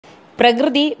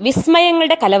പ്രകൃതി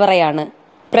വിസ്മയങ്ങളുടെ കലവറയാണ്.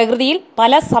 പ്രകൃതിയിൽ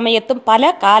പല സമയത്തും പല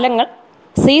കാലങ്ങൾ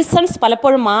സീസൺസ്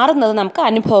പലപ്പോഴും മാറുന്നത് നമുക്ക്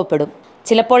അനുഭവപ്പെടും.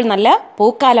 ചിലപ്പോൾ നല്ല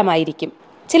പൂക്കാലമായിരിക്കും,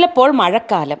 ചിലപ്പോൾ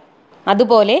മഴക്കാലം.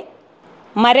 അതുപോലെ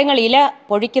മരങ്ങൾ ഇല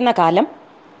പൊഴിക്കുന്ന കാലം,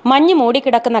 മഞ്ഞ്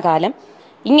മൂടിക്കിടക്കുന്ന കാലം,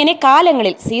 ഇങ്ങനെ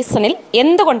കാലങ്ങളിൽ സീസണിൽ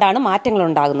എന്തുകൊണ്ടാണ് മാറ്റങ്ങൾ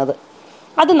ഉണ്ടാകുന്നത്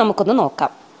അത് നമുക്കൊന്ന്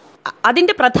നോക്കാം.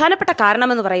 അതിൻ്റെ പ്രധാനപ്പെട്ട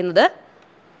കാരണമെന്ന് പറയുന്നത്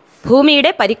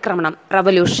ഭൂമിയുടെ പരിക്രമണം,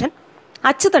 റവല്യൂഷൻ,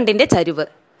 അച്ചുതണ്ടിൻ്റെ ചരിവ്,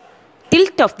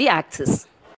 tilt of the axis.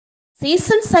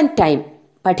 Seasons and time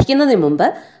പഠിക്കുന്നതിന് മുമ്പ്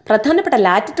പ്രധാനപ്പെട്ട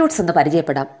ലാറ്റിറ്റ്യൂഡ്സ് എന്ന്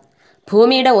പരിചയപ്പെടാം.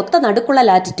 ഭൂമിയുടെ ഒത്ത നടുക്കുള്ള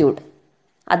ലാറ്റിറ്റ്യൂഡ്,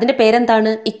 അതിൻ്റെ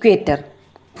പേരെന്താണ്? ഇക്വേറ്റർ.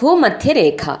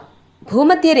 ഭൂമധ്യരേഖ,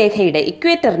 ഭൂമധ്യരേഖയുടെ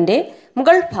ഇക്വേറ്ററിൻ്റെ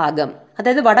മുകൾ ഭാഗം,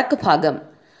 അതായത് വടക്ക് ഭാഗം,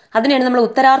 അതിനെയാണ് നമ്മൾ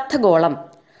ഉത്തരാർദ്ധഗോളം,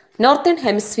 നോർത്തേൺ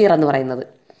ഹെമിസ്ഫിയർ എന്ന് പറയുന്നത്.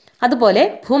 അതുപോലെ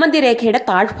ഭൂമധ്യരേഖയുടെ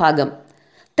താഴ്ഭാഗം,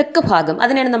 തെക്ക് ഭാഗം,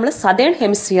 അതിനെയാണ് നമ്മൾ സതേൺ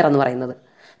ഹെമിസ്ഫിയർ എന്ന് പറയുന്നത്,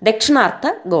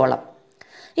 ദക്ഷിണാർദ്ധഗോളം.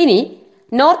 ഇനി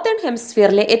നോർത്തേൺ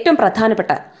ഹെമിസ്ഫിയറിലെ ഏറ്റവും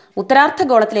പ്രധാനപ്പെട്ട,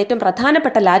 ഉത്തരാർദ്ധഗോളത്തിലെ ഏറ്റവും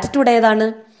പ്രധാനപ്പെട്ട ലാറ്റിറ്റ്യൂഡ് ഏതാണ്?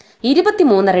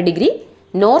 23.5 ഡിഗ്രി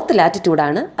നോർത്ത്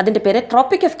ലാറ്റിറ്റ്യൂഡാണ്. അതിൻ്റെ പേര്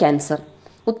tropic of cancer,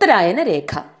 ഉത്തരായന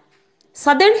Rekha.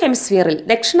 Southern ഹെമിസ്ഫിയറിൽ,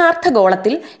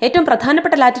 ദക്ഷിണാർദ്ധഗോളത്തിൽ ഏറ്റവും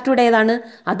പ്രധാനപ്പെട്ട ലാറ്റിറ്റ്യൂഡ് ഏതാണ്?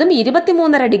 അതും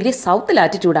 23.5 ഡിഗ്രി സൗത്ത്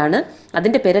ലാറ്റിറ്റ്യൂഡാണ്.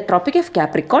 അതിൻ്റെ പേര് ട്രോപ്പിക് ഓഫ്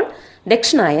കാപ്രിക്കോൺ,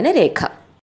 ദക്ഷിണായന രേഖ.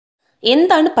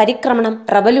 എന്താണ് പരിക്രമണം,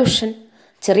 റവല്യൂഷൻ?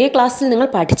 ചെറിയ ക്ലാസ്സിൽ നിങ്ങൾ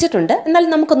പഠിച്ചിട്ടുണ്ട്, എന്നാൽ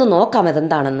നമുക്കൊന്ന് നോക്കാം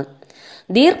അതെന്താണെന്ന്.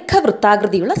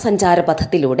 ദീർഘവൃത്താകൃതിയുള്ള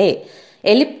സഞ്ചാരപഥത്തിലൂടെ,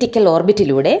 എലിപ്റ്റിക്കൽ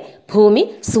ഓർബിറ്റിലൂടെ ഭൂമി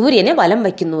സൂര്യനെ വലം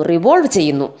വയ്ക്കുന്നു, റിവോൾവ്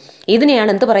ചെയ്യുന്നു. ഇതിനെയാണ്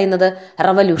എന്ത് പറയുന്നത്?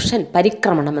 റവല്യൂഷൻ,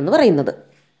 പരിക്രമണം എന്ന് പറയുന്നത്.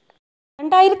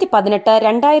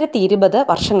 2018-2020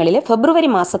 വർഷങ്ങളിലെ ഫെബ്രുവരി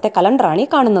മാസത്തെ കലണ്ടറാണ് ഈ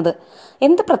കാണുന്നത്.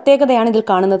 എന്ത് പ്രത്യേകതയാണ് ഇതിൽ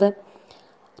കാണുന്നത്?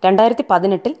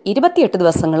 2018 28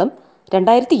 ദിവസങ്ങളും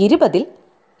 2020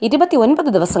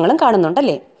 29 ദിവസങ്ങളും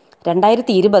കാണുന്നുണ്ടല്ലേ?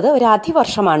 2020 ഒരു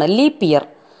അധിവർഷമാണ്, ലീപ്പ് ഇയർ.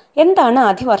 എന്താണ്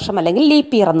അധിവർഷം അല്ലെങ്കിൽ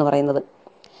ലീപ്പ് ഇയർ എന്ന് പറയുന്നത്?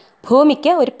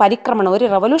 ഭൂമിക്ക് ഒരു പരിക്രമണം, ഒരു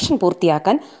റവല്യൂഷൻ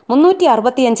പൂർത്തിയാക്കാൻ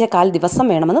 365 ദിവസം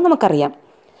വേണമെന്ന് നമുക്കറിയാം.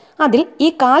 അതിൽ ഈ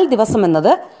 1/4 ദിവസം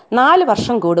എന്നത് 4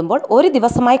 വർഷം കൂടുമ്പോൾ ഒരു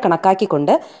ദിവസമായി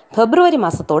കണക്കാക്കിക്കൊണ്ട് ഫെബ്രുവരി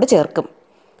മാസത്തോട് ചേർക്കും.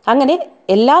 അങ്ങനെ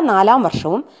എല്ലാ 4-ാം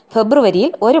വർഷവും ഫെബ്രുവരിയിൽ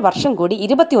ഒരു വർഷം കൂടി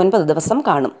 29 ദിവസം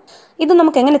കാണും. ഇത്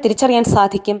നമുക്ക് എങ്ങനെ തിരിച്ചറിയാൻ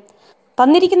സാധിക്കും?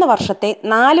 തന്നിരിക്കുന്ന വർഷത്തെ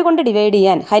 4 കൊണ്ട് ഡിവൈഡ്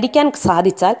ചെയ്യാൻ, ഹരിക്കാൻ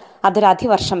സാധിച്ചാൽ അതൊരു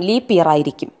അധിവർഷം, ലീപ്പ് ഇയർ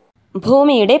ആയിരിക്കും.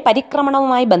 ഭൂമിയുടെ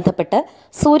പരിക്രമണവുമായി ബന്ധപ്പെട്ട്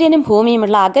സൂര്യനും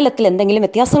ഭൂമിയുമുള്ള അകലത്തിൽ എന്തെങ്കിലും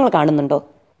വ്യത്യാസങ്ങൾ കാണുന്നുണ്ടോ?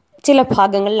 ചില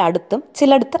ഭാഗങ്ങളിൽ അടുത്തും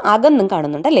ചിലടത്ത് അകന്നും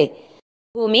കാണുന്നുണ്ടല്ലേ?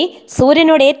 ഭൂമി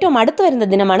സൂര്യനോട് ഏറ്റവും അടുത്ത് വരുന്ന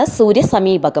ദിനമാണ് സൂര്യ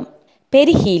സമീപകം,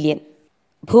 പെരിഹീലിയൻ.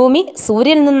 ഭൂമി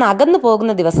സൂര്യനിൽ നിന്ന് അകന്നു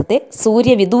പോകുന്ന ദിവസത്തെ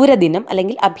സൂര്യവിദൂര ദിനം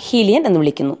അല്ലെങ്കിൽ അബ്ഹീലിയൻ എന്ന്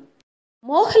വിളിക്കുന്നു.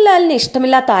 മോഹൻലാലിന്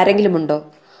ഇഷ്ടമില്ലാത്ത ആരെങ്കിലും ഉണ്ടോ?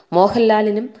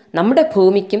 മോഹൻലാലിനും നമ്മുടെ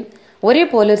ഭൂമിക്കും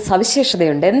ഒരേപോലെ ഒരു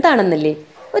സവിശേഷതയുണ്ട്. എന്താണെന്നല്ലേ?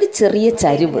 ഒരു ചെറിയ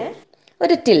ചരിവ്,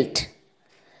 ഒരു ടിൽറ്റ്.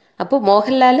 അപ്പോൾ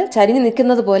മോഹൻലാൽ ചരിഞ്ഞു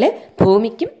നിൽക്കുന്നത് പോലെ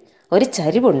ഭൂമിക്കും ഒരു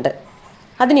ചരിവുണ്ട്.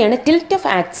 അതിനെയാണ് ടിൽറ്റ് ഓഫ്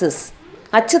ആക്സിസ്,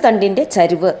 അച്ചുതണ്ടിൻ്റെ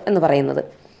ചരിവ് എന്ന് പറയുന്നത്.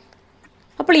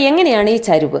 അപ്പോൾ എങ്ങനെയാണ് ഈ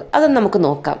ചരിവ്? അതൊന്ന് നമുക്ക്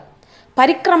നോക്കാം.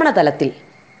 പരിക്രമണ തലത്തിൽ,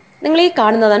 നിങ്ങൾ ഈ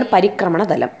കാണുന്നതാണ് പരിക്രമണ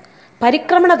തലം.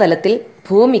 പരിക്രമണ തലത്തിൽ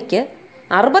ഭൂമിക്ക്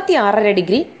 66.5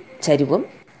 ഡിഗ്രി ചരിവും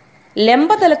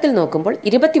ലംബതലത്തിൽ നോക്കുമ്പോൾ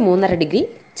 23.5 ഡിഗ്രി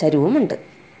ചരിവുമുണ്ട്.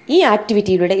 ഈ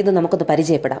ആക്ടിവിറ്റിയിലൂടെ ഇത് നമുക്കൊന്ന്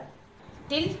പരിചയപ്പെടാം.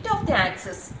 ടിൽറ്റ് ഓഫ് ദി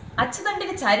ആക്സിസ്,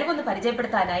 അച്ചുതണ്ടിന്റെ ചരിവൊന്ന്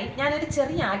പരിചയപ്പെടുത്താനായി ഞാനൊരു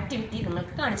ചെറിയ ആക്ടിവിറ്റി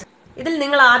നിങ്ങൾക്ക് കാണിച്ചു. ഇതിൽ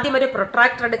നിങ്ങൾ ആദ്യം ഒരു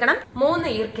പ്രൊട്രാക്ടർ എടുക്കണം. 3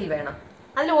 ഈർക്കിൽ വേണം.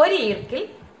 അതിൽ ഒരു ഈർക്കിൽ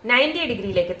 90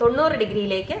 ഡിഗ്രിയിലേക്ക്, 90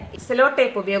 ഡിഗ്രിയിലേക്ക് സെലോ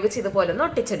ടേപ്പ് ഉപയോഗിച്ച് ഇതുപോലെ ഒന്ന്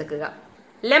ഒട്ടിച്ചെടുക്കുക.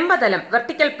 ലംബതലം,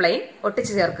 വെർട്ടിക്കൽ പ്ലെയിൻ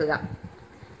ഒട്ടിച്ചു ചേർക്കുക.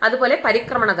 അതുപോലെ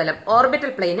പരിക്രമണതലം,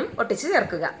 ഓർബിറ്റൽ പ്ലെയിനും ഒട്ടിച്ചു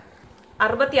ചേർക്കുക.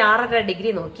 66.5 ഡിഗ്രി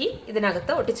നോക്കി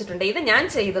ഇതിനകത്ത് ഒട്ടിച്ചിട്ടുണ്ട്. ഇത് ഞാൻ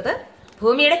ചെയ്തത്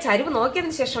ഭൂമിയുടെ ചരിവ്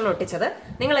നോക്കിയതിന് ശേഷമാണ് ഒട്ടിച്ചത്.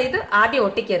 നിങ്ങൾ ഇത് ആദ്യം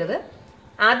ഒട്ടിക്കരുത്.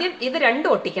 ആദ്യം ഇത് രണ്ടും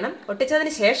ഒട്ടിക്കണം.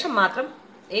 ഒട്ടിച്ചതിന് ശേഷം മാത്രം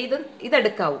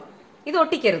ഇതെടുക്കാവൂ. ഇത്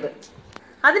ഒട്ടിക്കരുത്.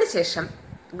 അതിനുശേഷം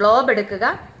ഗ്ലോബ് എടുക്കുക.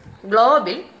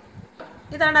 ഗ്ലോബിൽ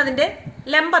ഇതാണ് അതിൻ്റെ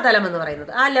ലംബതലം എന്ന്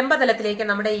പറയുന്നത്. ആ ലംബതലത്തിലേക്ക്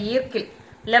നമ്മുടെ ഈർക്കിൽ,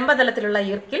 ലംബതലത്തിലുള്ള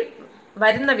ഈർക്കിൽ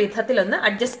വരുന്ന വിധത്തിലൊന്ന്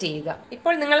അഡ്ജസ്റ്റ് ചെയ്യുക.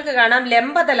 ഇപ്പോൾ നിങ്ങൾക്ക് കാണാം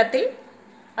ലംബതലത്തിൽ,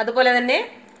 അതുപോലെ തന്നെ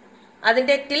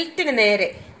അതിൻ്റെ ടിൽറ്റിന് നേരെ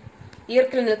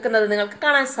ഈർക്കിൽ നിൽക്കുന്നത് നിങ്ങൾക്ക്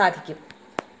കാണാൻ സാധിക്കും.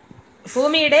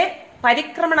 ഭൂമിയുടെ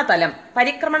പരിക്രമണ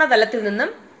തലത്തിൽ നിന്നും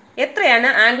എത്രയാണ്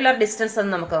ആംഗുലർ ഡിസ്റ്റൻസ്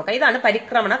എന്ന് നമുക്ക് നോക്കാം. ഇതാണ്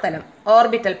പരിക്രമണ തലം,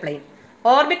 ഓർബിറ്റൽ പ്ലെയിൻ.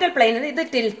 ഓർബിറ്റൽ പ്ലെയിനിന് ഇത്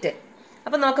ടിൽറ്റ്.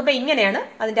 അപ്പൊ നോക്കുമ്പോൾ ഇങ്ങനെയാണ്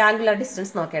അതിന്റെ ആംഗുലർ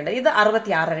ഡിസ്റ്റൻസ് നോക്കേണ്ടത്. ഇത്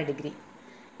 66.5 ഡിഗ്രി.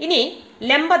 ഇനി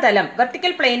ലംബതലം,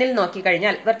 വെർട്ടിക്കൽ പ്ലെയിനിൽ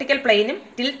നോക്കിക്കഴിഞ്ഞാൽ വെർട്ടിക്കൽ പ്ലെയിനും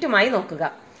ടിൽറ്റുമായി നോക്കുക.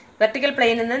 വെർട്ടിക്കൽ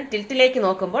പ്ലെയിനിൽ നിന്ന് ടിൽറ്റിലേക്ക്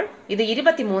നോക്കുമ്പോൾ ഇത്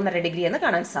 23.5 ഡിഗ്രി എന്ന്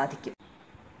കാണാൻ സാധിക്കും.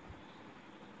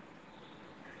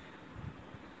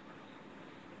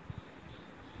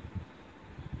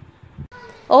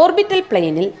 ഓർബിറ്റൽ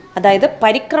പ്ലെയിനിൽ, അതായത്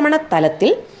പരിക്രമണ തലത്തിൽ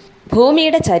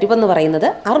ഭൂമിയുടെ ചരിവെന്ന് പറയുന്നത്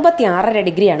 66.5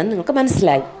 ഡിഗ്രിയാണെന്ന് നിങ്ങൾക്ക്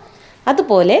മനസ്സിലായി.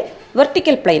 അതുപോലെ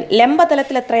വെർട്ടിക്കൽ പ്ലെയിൻ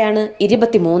ലംബതലത്തിൽ എത്രയാണ്?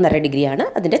 23.5 ഡിഗ്രിയാണ്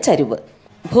അതിൻ്റെ ചരിവ്.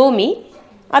 ഭൂമി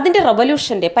അതിൻ്റെ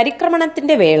റവല്യൂഷൻ്റെ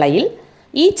പരിക്രമണത്തിൻ്റെ വേളയിൽ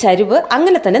ഈ ചരിവ്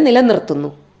അങ്ങനെ തന്നെ നിലനിർത്തുന്നു.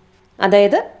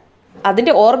 അതായത്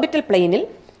അതിൻ്റെ ഓർബിറ്റൽ പ്ലെയിനിൽ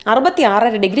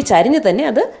 66.5 ഡിഗ്രി ചരിഞ്ഞ് തന്നെ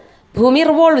അത് ഭൂമി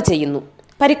റിവോൾവ് ചെയ്യുന്നു,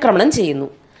 പരിക്രമണം ചെയ്യുന്നു.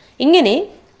 ഇങ്ങനെ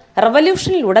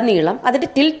റവല്യൂഷനിലുടനീളം അതിൻ്റെ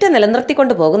ടിൽറ്റ്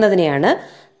നിലനിർത്തിക്കൊണ്ട് പോകുന്നതിനെയാണ്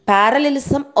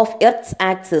പാരലലിസം ഓഫ് എർത്ത്സ്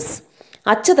ആക്സിസ്,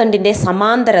 അച്ചുതണ്ടിൻ്റെ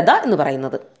സമാന്തരത എന്ന്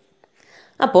പറയുന്നത്.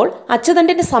 അപ്പോൾ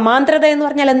അച്ചുതണ്ടിൻ്റെ സമാന്തരത എന്ന്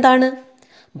പറഞ്ഞാൽ എന്താണ്?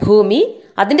 ഭൂമി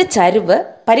അതിൻ്റെ ചരിവ്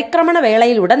പരിക്രമണ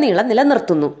വേളയിലുടനീളം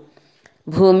നിലനിർത്തുന്നു.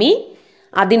 ഭൂമി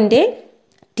അതിൻ്റെ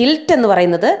ടിൽറ്റ് എന്ന്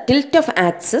പറയുന്നത് ടിൽറ്റ് ഓഫ്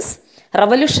ആക്സിസ്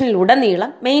റവല്യൂഷനിലുടനീളം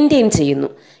മെയിൻറ്റെയിൻ ചെയ്യുന്നു.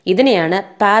 ഇതിനെയാണ്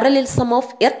പാരലലിസം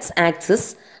ഓഫ് എർത്ത്സ് ആക്സിസ്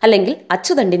അല്ലെങ്കിൽ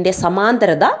അച്ചുതണ്ടിൻ്റെ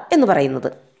സമാന്തരത എന്ന് പറയുന്നത്.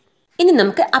 ഇനി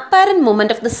നമുക്ക് apparent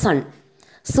movement of the sun,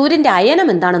 സൂര്യൻ്റെ അയനം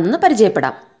എന്താണെന്ന്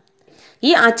പരിചയപ്പെടാം.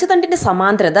 ഈ അച്ചുതണ്ടിൻ്റെ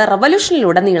സമാന്തരത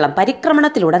റവല്യൂഷനിലുടനീളം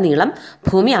പരിക്രമണത്തിലുടനീളം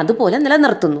ഭൂമി അതുപോലെ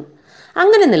നിലനിർത്തുന്നു.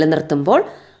 അങ്ങനെ നിലനിർത്തുമ്പോൾ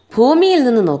ഭൂമിയിൽ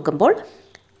നിന്ന് നോക്കുമ്പോൾ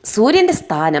സൂര്യൻ്റെ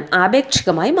സ്ഥാനം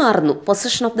ആപേക്ഷികമായി മാറുന്നു.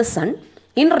 Position of the son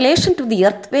in relation to the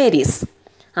earth varies.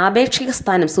 ആപേക്ഷിക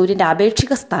സ്ഥാനം, സൂര്യൻ്റെ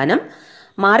ആപേക്ഷിക സ്ഥാനം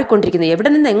മാറിക്കൊണ്ടിരിക്കുന്നു. എവിടെ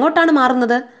നിന്ന് എങ്ങോട്ടാണ്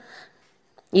മാറുന്നത്?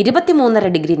 23.5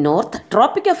 degree north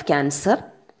tropic of cancer,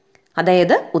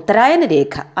 അതായത് ഉത്തരായന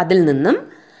രേഖ, അതിൽ നിന്നും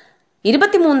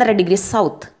 23.5 degree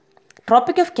south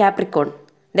tropic of Capricorn,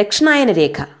 ദക്ഷിണായന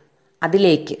രേഖ,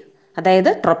 അതിലേക്ക്, അതായത്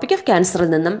ട്രോപ്പിക് ഓഫ് ക്യാൻസറിൽ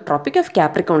നിന്നും ട്രോപ്പിക് ഓഫ്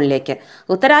കാപ്രിക്കോണിലേക്ക്,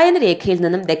 ഉത്തരായന രേഖയിൽ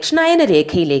നിന്നും ദക്ഷിണായന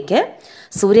രേഖയിലേക്ക്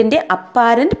സൂര്യൻ്റെ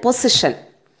അപ്പാരന്റ്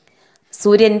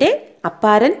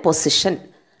പൊസിഷൻ,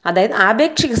 അതായത്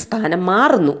ആപേക്ഷിക സ്ഥാനം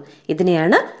മാറുന്നു.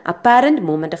 ഇതിനെയാണ് apparent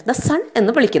movement of the sun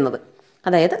എന്ന് വിളിക്കുന്നത്,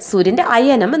 അതായത് സൂര്യൻ്റെ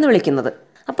അയനം എന്ന് വിളിക്കുന്നത്.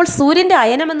 അപ്പോൾ സൂര്യൻ്റെ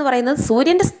അയനം എന്ന് പറയുന്നത്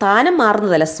സൂര്യൻ്റെ സ്ഥാനം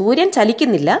മാറുന്നതല്ല, സൂര്യൻ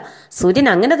ചലിക്കുന്നില്ല, സൂര്യൻ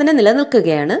അങ്ങനെ തന്നെ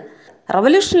നിലനിൽക്കുകയാണ്.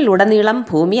 റവല്യൂഷനിലുടനീളം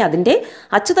ഭൂമി അതിൻ്റെ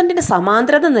അച്ചുതണ്ടിൻ്റെ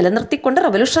സമാന്തരത നിലനിർത്തിക്കൊണ്ട്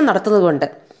റവല്യൂഷൻ നടത്തുന്നതുകൊണ്ട്,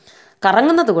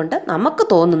 കറങ്ങുന്നതുകൊണ്ട് നമുക്ക്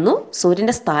തോന്നുന്നു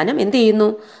സൂര്യൻ്റെ സ്ഥാനം എന്ത് ചെയ്യുന്നു?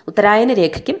 ഉത്തരായന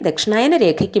രേഖയ്ക്കും ദക്ഷിണായന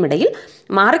രേഖയ്ക്കും ഇടയിൽ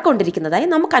മാറിക്കൊണ്ടിരിക്കുന്നതായി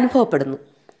നമുക്ക് അനുഭവപ്പെടുന്നു.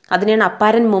 അതിനെയാണ്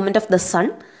apparent movement of the sun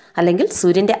അല്ലെങ്കിൽ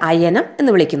സൂര്യൻ്റെ അയനം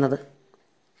എന്ന് വിളിക്കുന്നത്.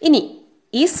 ഇനി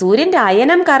ഈ സൂര്യൻ്റെ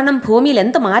അയനം കാരണം ഭൂമിയിൽ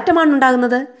എന്ത് മാറ്റമാണ്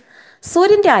ഉണ്ടാകുന്നത്?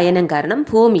 സൂര്യൻ്റെ അയനം കാരണം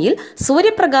ഭൂമിയിൽ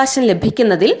സൂര്യപ്രകാശം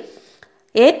ലഭിക്കുന്നതിൽ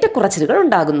ഏറ്റക്കുറച്ചിലുകൾ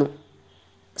ഉണ്ടാകുന്നു.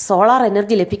 Solar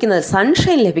energy ലഭിക്കുന്നതിൽ,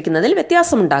 sunshine ലഭിക്കുന്നതിൽ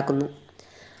വ്യത്യാസമുണ്ടാക്കുന്നു.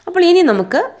 അപ്പോൾ ഇനി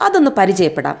നമുക്ക് അതൊന്ന്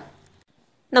പരിചയപ്പെടാം.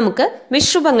 നമുക്ക്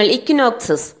വിഷുവങ്ങൾ,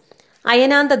 ഇക്വിനോക്സസ്,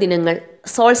 അയനാന്ത ദിനങ്ങൾ,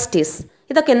 സോൾസ്റ്റീസ്,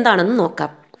 ഇതൊക്കെ എന്താണെന്ന്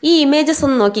നോക്കാം. ഈ ഇമേജസ്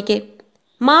ഒന്ന് നോക്കിക്കേ.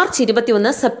 March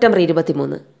 21, September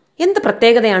 23. എന്ത്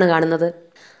പ്രത്യേകതയാണ് കാണുന്നത്?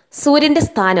 സൂര്യൻ്റെ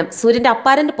സ്ഥാനം, സൂര്യൻ്റെ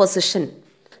അപ്പാരന്റ് പൊസിഷൻ,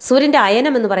 സൂര്യൻ്റെ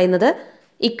അയനം എന്ന് പറയുന്നത്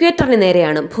ഇക്വേറ്ററിന്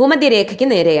നേരെയാണ്, ഭൂമധ്യരേഖയ്ക്ക്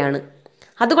നേരെയാണ്.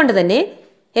 അതുകൊണ്ട് തന്നെ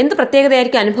എന്ത്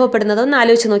പ്രത്യേകതയായിരിക്കും അനുഭവപ്പെടുന്നത് ഒന്ന്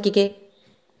ആലോചിച്ച് നോക്കിക്കേ.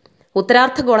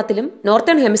 ഉത്തരാർദ്ധഗോളത്തിലും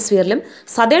നോർത്തേൺ ഹെമിസ്ഫിയറിലും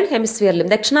സതേൺ ഹെമിസ്ഫിയറിലും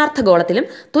ദക്ഷിണാർദ്ധഗോളത്തിലും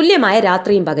തുല്യമായ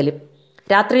രാത്രിയും പകലും.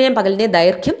 രാത്രിയുടെയും പകലിൻ്റെ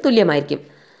ദൈർഘ്യം തുല്യമായിരിക്കും.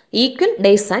 Equal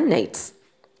days and nights.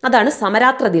 അതാണ്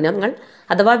സമരാത്ര ദിനങ്ങൾ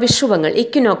അഥവാ വിഷുവങ്ങൾ,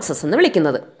 ഇക്വിനോക്സസ് എന്ന്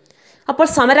വിളിക്കുന്നത്. അപ്പോൾ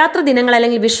സമരാത്ര ദിനങ്ങൾ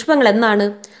അല്ലെങ്കിൽ വിഷുവങ്ങൾ എന്നാണ്?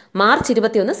 March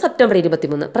 21, September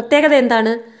 23. പ്രത്യേകത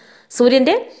എന്താണ്?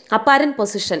 സൂര്യൻ്റെ അപ്പാരന്റ്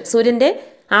പൊസിഷൻ, സൂര്യൻ്റെ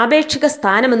ആപേക്ഷിക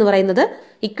സ്ഥാനം എന്ന് പറയുന്നത്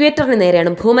ഇക്വേറ്ററിന്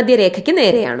നേരെയാണ്, ഭൂമധ്യരേഖയ്ക്ക്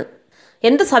നേരെയാണ്.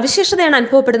 എന്ത് സവിശേഷതയാണ്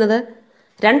അനുഭവപ്പെടുന്നത്?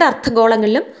 2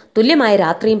 അർദ്ധഗോളങ്ങളിലും തുല്യമായ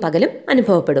രാത്രിയും പകലും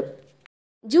അനുഭവപ്പെടും.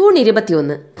 ജൂൺ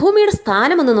 21, ഭൂമിയുടെ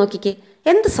സ്ഥാനം ഒന്ന് നോക്കിക്കേ.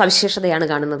 എന്ത് സവിശേഷതയാണ്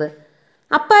കാണുന്നത്?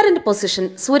 അപ്പാരന്റ് പൊസിഷൻ,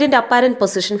 സൂര്യൻ്റെ അപ്പാരന്റ്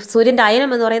പൊസിഷൻ, സൂര്യൻ്റെ അയനം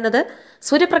എന്ന് പറയുന്നത്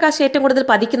സൂര്യപ്രകാശം ഏറ്റവും കൂടുതൽ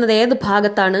പതിക്കുന്നത് ഏത്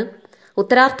ഭാഗത്താണ്?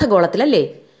 ഉത്തരാർദ്ധഗോളത്തിലല്ലേ?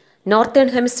 നോർത്തേൺ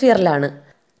ഹെമിസ്ഫിയറിലാണ്.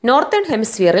 നോർത്തേൺ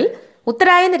ഹെമിസ്ഫിയറിൽ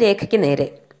ഉത്തരായന രേഖയ്ക്ക് നേരെ,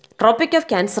 ട്രോപ്പിക് ഓഫ്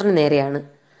ക്യാൻസറിന് നേരെയാണ്.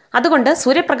 അതുകൊണ്ട്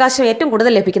സൂര്യപ്രകാശം ഏറ്റവും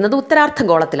കൂടുതൽ ലഭിക്കുന്നത്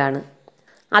ഉത്തരാർദ്ധഗോളത്തിലാണ്.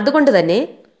 അതുകൊണ്ട് തന്നെ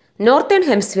നോർത്തേൺ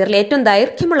ഹെമിസ്ഫിയറിൽ ഏറ്റവും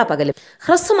ദൈർഘ്യമുള്ള പകലും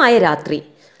ഹ്രസ്വമായ രാത്രി,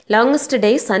 longest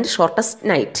days and shortest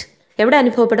night എവിടെ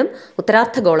അനുഭവപ്പെടും?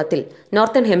 ഉത്തരാർദ്ധഗോളത്തിൽ,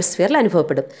 നോർത്തേൺ ഹെമിസ്ഫിയറിൽ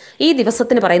അനുഭവപ്പെടും. ഈ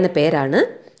ദിവസത്തിന് പറയുന്ന പേരാണ്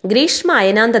ഗ്രീഷ്മ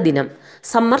അയനാന്ത ദിനം,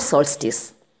 സമ്മർ സോൾസ്റ്റീസ്.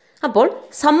 അപ്പോൾ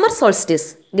സമ്മർ സോൾസ്റ്റീസ്,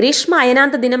 ഗ്രീഷ്മ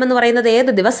അയനാന്ത ദിനം എന്ന് പറയുന്നത്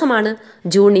ഏത് ദിവസമാണ്?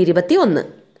 ജൂൺ 21.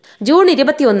 ജൂൺ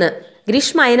 21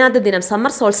 ഗ്രീഷ്മ അയനാന്ത ദിനം,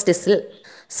 സമ്മർ സോൾസ്റ്റീസിൽ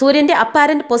സൂര്യൻ്റെ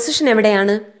അപ്പാരന്റ് പൊസിഷൻ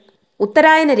എവിടെയാണ്?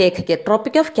 ഉത്തരായന രേഖയ്ക്ക്,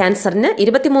 ട്രോപ്പിക് ഓഫ് ക്യാൻസറിന്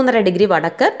 23.5 ഡിഗ്രി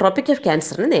വടക്ക്, ട്രോപ്പിക് ഓഫ്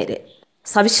ക്യാൻസറിന് നേരെ.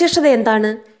 സവിശേഷത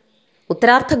എന്താണ്?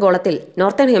 ഉത്തരാർദ്ധഗോളത്തിൽ,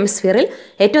 നോർത്തേൺ ഹെമിസ്ഫിയറിൽ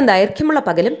ഏറ്റവും ദൈർഘ്യമുള്ള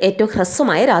പകലും ഏറ്റവും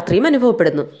ഹ്രസ്വമായ രാത്രിയും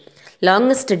അനുഭവപ്പെടുന്നു.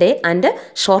 Longest day and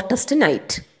shortest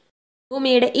night.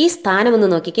 ഭൂമിയുടെ ഈ സ്ഥാനം ഒന്ന്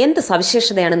നോക്കിക്കേ. എന്ത്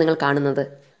സവിശേഷതയാണ് നിങ്ങൾ കാണുന്നത്?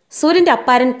 സൂര്യൻ്റെ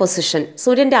അപ്പാരന്റ് പൊസിഷൻ,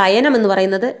 സൂര്യൻ്റെ അയനം എന്ന്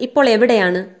പറയുന്നത് ഇപ്പോൾ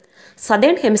എവിടെയാണ്?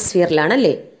 സതേൺ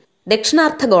ഹെമിസ്ഫിയറിലാണല്ലേ?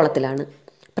 ദക്ഷിണാർദ്ധഗോളത്തിലാണ്.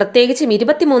 പ്രത്യേകിച്ചും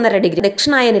 23.5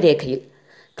 ദക്ഷിണായന രേഖയിൽ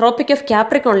ട്രോപ്പിക് ഓഫ്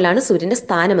ക്യാപ്രിക്കോണിലാണ് സൂര്യൻ്റെ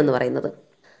സ്ഥാനമെന്ന് പറയുന്നത്.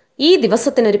 ഈ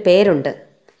ദിവസത്തിനൊരു പേരുണ്ട്,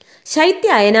 ശൈത്യ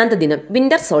അയനാന്ത ദിനം,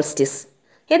 വിന്റർ സോൾസ്റ്റിസ്.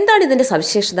 എന്താണ് ഇതിൻ്റെ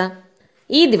സവിശേഷത?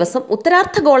 ഈ ദിവസം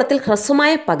ഉത്തരാർദ്ധഗോളത്തിൽ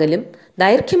ഹ്രസ്വമായ പകലും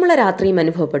ദൈർഘ്യമുള്ള രാത്രിയും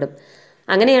അനുഭവപ്പെടും.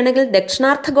 അങ്ങനെയാണെങ്കിൽ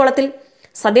ദക്ഷിണാർദ്ധഗോളത്തിൽ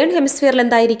സദേൺ ഹെമിസ്ഫിയറിൽ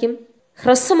എന്തായിരിക്കും?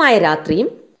 ഹ്രസ്വമായ രാത്രിയും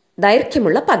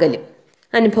ദൈർഘ്യമുള്ള പകലും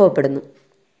അനുഭവപ്പെടുന്നു.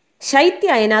 ശൈത്യ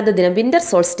അയനാന്ത ദിനം, വിന്റർ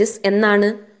സോൾസ്റ്റിസ് എന്നാണ്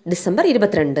ഡിസംബർ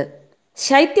 22.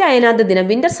 ശൈത്യ അയനാന്ത ദിനം,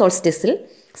 വിന്റർ സോൾസ്റ്റിസിൽ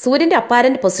സൂര്യൻ്റെ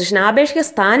അപ്പാരന്റ് പൊസിഷൻ, ആപേക്ഷിക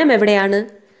സ്ഥാനം എവിടെയാണ്?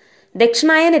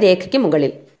 ദക്ഷിണായന രേഖയ്ക്ക്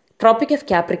മുകളിൽ, ട്രോപ്പിക് ഓഫ്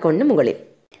ക്യാപ്രിക്കോണിന് മുകളിൽ.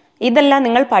 ഇതെല്ലാം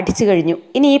നിങ്ങൾ പഠിച്ചു കഴിഞ്ഞു.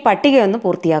 ഇനി ഈ പട്ടികയൊന്ന്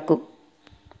പൂർത്തിയാക്കൂ.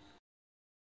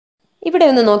 ഇവിടെ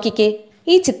ഒന്ന് നോക്കിക്കേ.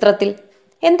 ഈ ചിത്രത്തിൽ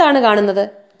എന്താണ് കാണുന്നത്?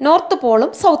 നോർത്ത് പോളും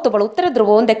സൗത്ത് പോളും, ഉത്തര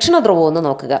ധ്രുവവും ദക്ഷിണ ധ്രുവവും ഒന്ന്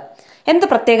നോക്കുക. എന്ത്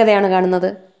പ്രത്യേകതയാണ് കാണുന്നത്?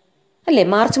 അല്ലേ,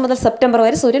 മാർച്ച് മുതൽ സെപ്റ്റംബർ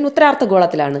വരെ സൂര്യൻ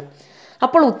ഉത്തരാർദ്ധഗോളത്തിലാണ്.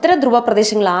 അപ്പോൾ ഉത്തര ധ്രുവ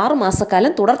പ്രദേശങ്ങൾ 6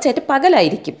 മാസക്കാലം തുടർച്ചയായിട്ട്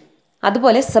പകലായിരിക്കും.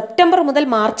 അതുപോലെ സെപ്റ്റംബർ മുതൽ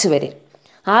മാർച്ച് വരെ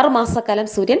 6 മാസക്കാലം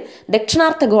സൂര്യൻ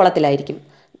ദക്ഷിണാർദ്ധഗോളത്തിലായിരിക്കും,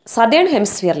 സദേൺ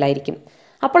ഹെമിസ്ഫിയറിലായിരിക്കും.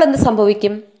 അപ്പോൾ എന്ത്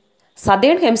സംഭവിക്കും?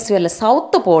 സദേൺ ഹെമിസ്ഫിയറിൽ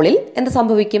സൗത്ത് പോളിൽ എന്ത്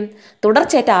സംഭവിക്കും?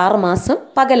 തുടർച്ചയായിട്ട് 6 മാസം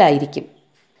പകലായിരിക്കും.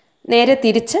 നേരെ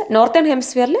തിരിച്ച് നോർത്തേൺ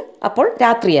ഹെമിസ്ഫിയറിൽ അപ്പോൾ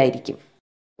രാത്രിയായിരിക്കും.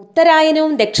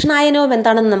 ഉത്തരായനവും ദക്ഷിണായനവും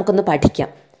എന്താണെന്ന് നമുക്കൊന്ന് പഠിക്കാം.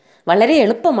 വളരെ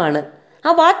എളുപ്പമാണ്. ആ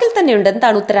വാക്കിൽ തന്നെയുണ്ട്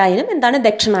എന്താണ് ഉത്തരായനം, എന്താണ്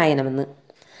ദക്ഷിണായനമെന്ന്.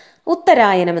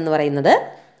 ഉത്തരായനം എന്ന് പറയുന്നത്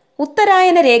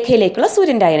ഉത്തരായന രേഖയിലേക്കുള്ള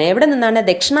സൂര്യൻ്റെ അയനം. എവിടെ നിന്നാണ്?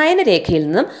 ദക്ഷിണായന രേഖയിൽ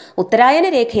നിന്നും ഉത്തരായന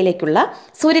രേഖയിലേക്കുള്ള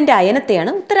സൂര്യൻ്റെ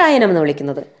അയനത്തെയാണ് ഉത്തരായനം എന്ന്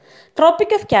വിളിക്കുന്നത്.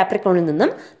 ട്രോപ്പിക് ഓഫ് ക്യാപ്രിക്കോണിൽ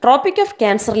നിന്നും ട്രോപ്പിക് ഓഫ്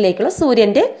ക്യാൻസറിലേക്കുള്ള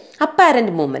സൂര്യൻ്റെ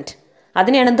അപ്പാരന്റ് മൂവ്മെൻറ്റ്,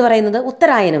 അതിനെയാണ് എന്ത് പറയുന്നത്?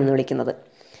 ഉത്തരായനം എന്ന് വിളിക്കുന്നത്.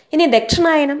 ഇനി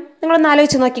ദക്ഷിണായനം നിങ്ങളൊന്ന്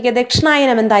ആലോചിച്ച് നോക്കിക്കേ.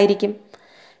 ദക്ഷിണായനം എന്തായിരിക്കും?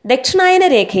 ദക്ഷിണായന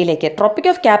രേഖയിലേക്ക്, ട്രോപ്പിക്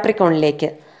ഓഫ് ക്യാപ്രിക്കോണിലേക്ക്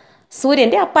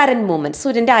സൂര്യൻ്റെ അപ്പാരന്റ് മൂവ്മെൻറ്റ്,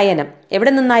 സൂര്യൻ്റെ അയനം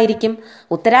എവിടെ നിന്നായിരിക്കും?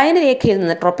 ഉത്തരായന രേഖയിൽ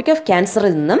നിന്ന്, ട്രോപ്പിക് ഓഫ്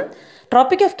ക്യാൻസറിൽ നിന്നും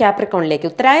ട്രോപ്പിക് ഓഫ് ക്യാപ്രിക്കോണിലേക്ക്,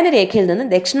 ഉത്തരായന രേഖയിൽ നിന്ന്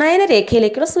ദക്ഷിണായന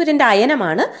രേഖയിലേക്കുള്ള സൂര്യൻ്റെ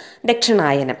അയനമാണ്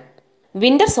ദക്ഷിണായനം.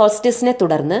 വിന്റർ സോൾസ്റ്റിസിനെ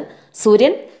തുടർന്ന്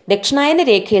സൂര്യൻ ദക്ഷിണായന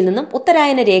രേഖയിൽ നിന്നും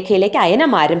ഉത്തരായന രേഖയിലേക്ക്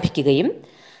അയനം ആരംഭിക്കുകയും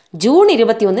ജൂൺ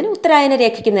 21 ഉത്തരായന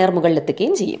രേഖയ്ക്ക്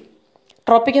നേർമുകളിലെത്തുകയും ചെയ്യും.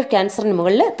 ട്രോപ്പിക് ഓഫ് ക്യാൻസറിന്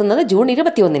മുകളിൽ എത്തുന്നത് ജൂൺ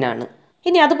 21.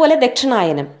 ഇനി അതുപോലെ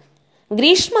ദക്ഷിണായനം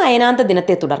ഗ്രീഷ്മ അയനാന്ത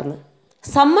ദിനത്തെ തുടർന്ന്,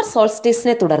 സമ്മർ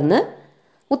സോൾസ്റ്റിസിനെ തുടർന്ന്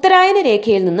ഉത്തരായന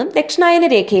രേഖയിൽ നിന്നും ദക്ഷിണായന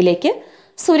രേഖയിലേക്ക്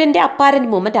സൂര്യൻ്റെ അപ്പാരന്റ്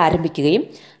മൂവ്മെൻറ്റ് ആരംഭിക്കുകയും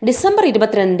ഡിസംബർ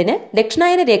 22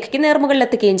 ദക്ഷിണായന രേഖയ്ക്ക്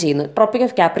നേർമുകളിലെത്തുകയും ചെയ്യുന്നു. ട്രോപ്പിക്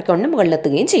ഓഫ് ക്യാപ്രിക്കോണിന്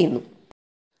മുകളിലെത്തുകയും ചെയ്യുന്നു.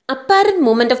 Apparent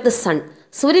movement of the sun,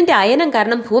 സൂര്യൻ്റെ അയനം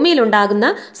കാരണം ഭൂമിയിലുണ്ടാകുന്ന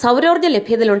സൗരോർജ്ജ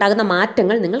ലഭ്യതയിലുണ്ടാകുന്ന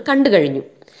മാറ്റങ്ങൾ നിങ്ങൾ കണ്ടു കഴിഞ്ഞു.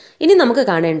 ഇനി നമുക്ക്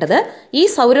കാണേണ്ടത് ഈ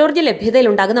സൗരോർജ്ജ ലഭ്യതയിൽ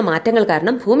ഉണ്ടാകുന്ന മാറ്റങ്ങൾ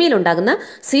കാരണം ഭൂമിയിലുണ്ടാകുന്ന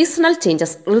സീസണൽ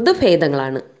ചേഞ്ചസ്,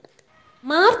 ഋതുഭേദങ്ങളാണ്.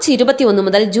 മാർച്ച് 21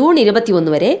 മുതൽ ജൂൺ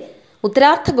 21 വരെ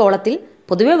ഉത്തരാർദ്ധഗോളത്തിൽ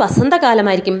പൊതുവെ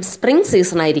വസന്തകാലമായിരിക്കും, സ്പ്രിംഗ്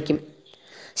സീസൺ ആയിരിക്കും.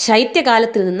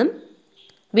 ശൈത്യകാലത്തിൽ നിന്നും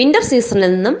വിന്റർ സീസണിൽ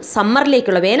നിന്നും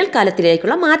സമ്മറിലേക്കുള്ള,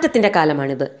 വേനൽക്കാലത്തിലേക്കുള്ള മാറ്റത്തിൻ്റെ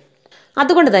കാലമാണിത്.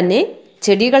 അതുകൊണ്ട് തന്നെ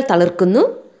ചെടികൾ തളിർക്കുന്നു,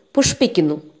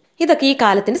 പുഷ്പിക്കുന്നു. ഇതൊക്കെ ഈ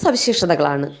കാലത്തിൻ്റെ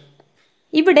സവിശേഷതകളാണ്.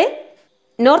 ഇവിടെ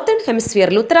നോർത്തേൺ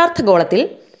ഹെമിസ്ഫിയറിൽ, ഉത്തരാർദ്ധഗോളത്തിൽ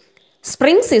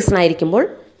സ്പ്രിംഗ് സീസൺ ആയിരിക്കുമ്പോൾ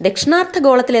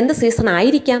ദക്ഷിണാർദ്ധഗോളത്തിൽ എന്ത് സീസൺ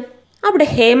ആയിരിക്കാം? അവിടെ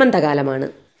ഹേമന്തകാലമാണ്,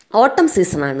 ഓട്ടം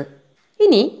സീസണാണ്.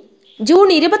 ഇനി ജൂൺ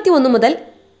 21 മുതൽ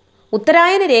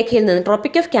ഉത്തരായന രേഖയിൽ നിന്ന്,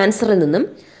 ട്രോപ്പിക് ഓഫ് ക്യാൻസറിൽ നിന്നും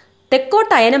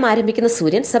തെക്കോട്ട് അയനം ആരംഭിക്കുന്ന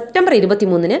സൂര്യൻ സെപ്റ്റംബർ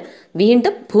 23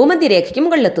 വീണ്ടും ഭൂമധ്യരേഖയ്ക്ക്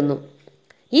മുകളിലെത്തുന്നു.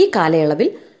 ഈ കാലയളവിൽ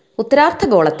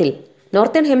ഉത്തരാർദ്ധഗോളത്തിൽ,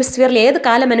 നോർത്തേൺ ഹെമിസ്ഫിയറിൽ ഏത്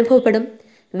കാലം അനുഭവപ്പെടും?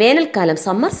 വേനൽക്കാലം,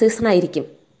 സമ്മർ സീസൺ ആയിരിക്കും.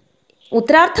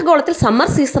 ഉത്തരാർദ്ധഗോളത്തിൽ സമ്മർ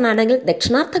സീസൺ ആണെങ്കിൽ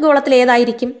ദക്ഷിണാർദ്ധഗോളത്തിൽ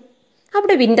ഏതായിരിക്കും?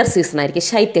 അവിടെ വിന്റർ സീസൺ ആയിരിക്കും,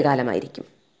 ശൈത്യകാലമായിരിക്കും.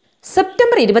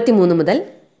 സെപ്റ്റംബർ 23 മുതൽ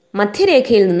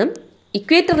മധ്യരേഖയിൽ നിന്നും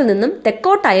ഇക്വേറ്ററിൽ നിന്നും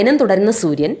തെക്കോട്ട് അയനം തുടരുന്ന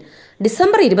സൂര്യൻ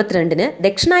ഡിസംബർ 22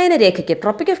 ദക്ഷിണായന രേഖയ്ക്ക്,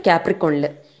 ട്രോപ്പിക് ഓഫ് ക്യാപ്രിക്കോണിൽ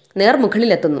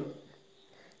നേർമുകളിലെത്തുന്നു.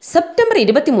 സെപ്റ്റംബർ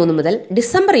 23 മുതൽ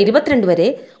ഡിസംബർ 22 വരെ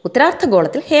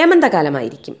ഉത്തരാർദ്ധഗോളത്തിൽ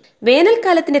ഹേമന്തകാലമായിരിക്കും.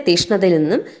 വേനൽക്കാലത്തിൻ്റെ തീഷ്ണതയിൽ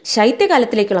നിന്നും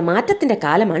ശൈത്യകാലത്തിലേക്കുള്ള മാറ്റത്തിൻ്റെ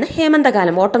കാലമാണ്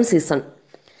ഹേമന്തകാലം, ഓട്ടം സീസൺ.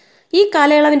 ഈ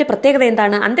കാലയളവിൻ്റെ പ്രത്യേകത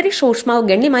എന്താണ്? അന്തരീക്ഷ ഊഷ്മാവ്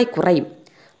ഗണ്യമായി കുറയും,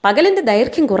 പകലിൻ്റെ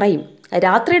ദൈർഘ്യം കുറയും,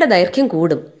 രാത്രിയുടെ ദൈർഘ്യം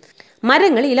കൂടും,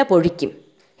 മരങ്ങൾ ഇല പൊഴിക്കും.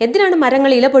 എന്തിനാണ്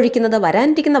മരങ്ങൾ ഇല പൊഴിക്കുന്നത്?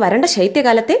 വരാനിരിക്കുന്ന വരണ്ട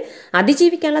ശൈത്യകാലത്തെ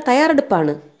അതിജീവിക്കാനുള്ള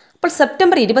തയ്യാറെടുപ്പാണ്. അപ്പോൾ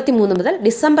സെപ്റ്റംബർ 23 മുതൽ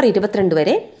ഡിസംബർ 22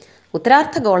 വരെ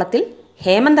ഉത്തരാർദ്ധഗോളത്തിൽ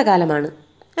ഹേമന്തകാലമാണ്,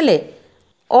 അല്ലേ?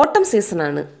 ഓട്ടം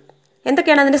സീസണാണ്.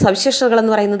 എന്തൊക്കെയാണ് അതിൻ്റെ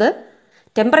സവിശേഷതകളെന്ന് പറയുന്നത്?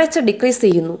 ടെമ്പറേച്ചർ ഡിക്രീസ്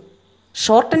ചെയ്യുന്നു,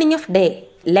 shortening off day,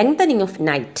 lengthening of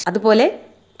night. അതുപോലെ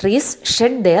ട്രീസ്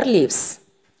ഷെഡ് ദെയർ ലീവ്സ്.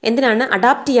 എന്തിനാണ്?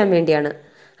 അഡാപ്റ്റ് ചെയ്യാൻ വേണ്ടിയാണ്.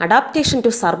 Adaptation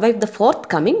to survive the fourth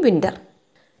coming winter.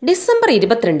 December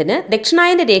 22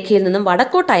 ദക്ഷിണായന രേഖയിൽ നിന്നും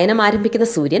വടക്കോട്ട് അയനം ആരംഭിക്കുന്ന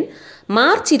സൂര്യൻ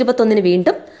മാർച്ച് 21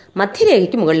 വീണ്ടും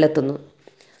മധ്യരേഖയ്ക്ക് മുകളിലെത്തുന്നു.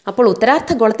 അപ്പോൾ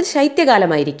ഉത്തരാർദ്ധഗോളത്തിൽ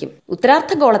ശൈത്യകാലമായിരിക്കും.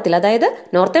 ഉത്തരാർദ്ധഗോളത്തിൽ, അതായത്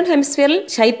നോർത്തേൺ ഹെമിസ്ഫിയറിൽ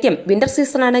ശൈത്യം വിന്റർ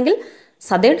സീസൺ ആണെങ്കിൽ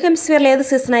സദേൺ ഹെമിസ്ഫിയറിൽ ഏത്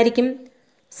സീസൺ ആയിരിക്കും?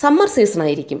 സമ്മർ സീസൺ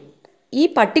ആയിരിക്കും. ഈ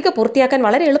പട്ടിക പൂർത്തിയാക്കാൻ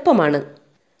വളരെ എളുപ്പമാണ്.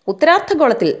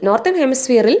 ഉത്തരാർദ്ധഗോളത്തിൽ നോർത്തേൺ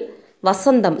ഹെമിസ്ഫിയറിൽ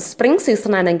വസന്തം സ്പ്രിംഗ്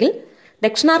സീസൺ ആണെങ്കിൽ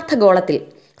ദക്ഷിണാർദ്ധഗോളത്തിൽ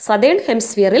സദേൺ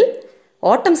ഹെമിസ്ഫിയറിൽ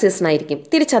ഓട്ടം സീസൺ ആയിരിക്കും.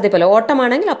 തിരിച്ചതേപോലെ ഓട്ടം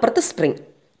ആണെങ്കിൽ അപ്പുറത്ത് സ്പ്രിംഗ്,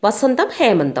 വസന്തം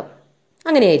ഹേമന്തം,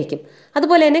 അങ്ങനെയായിരിക്കും.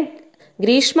 അതുപോലെ തന്നെ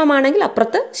ഗ്രീഷ്മമാണെങ്കിൽ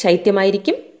അപ്പുറത്ത്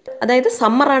ശൈത്യമായിരിക്കും. അതായത്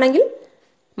സമ്മർ ആണെങ്കിൽ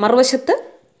മറുവശത്ത്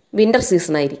വിന്റർ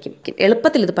സീസൺ ആയിരിക്കും.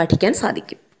 എളുപ്പത്തിൽ ഇത് പഠിക്കാൻ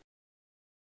സാധിക്കും.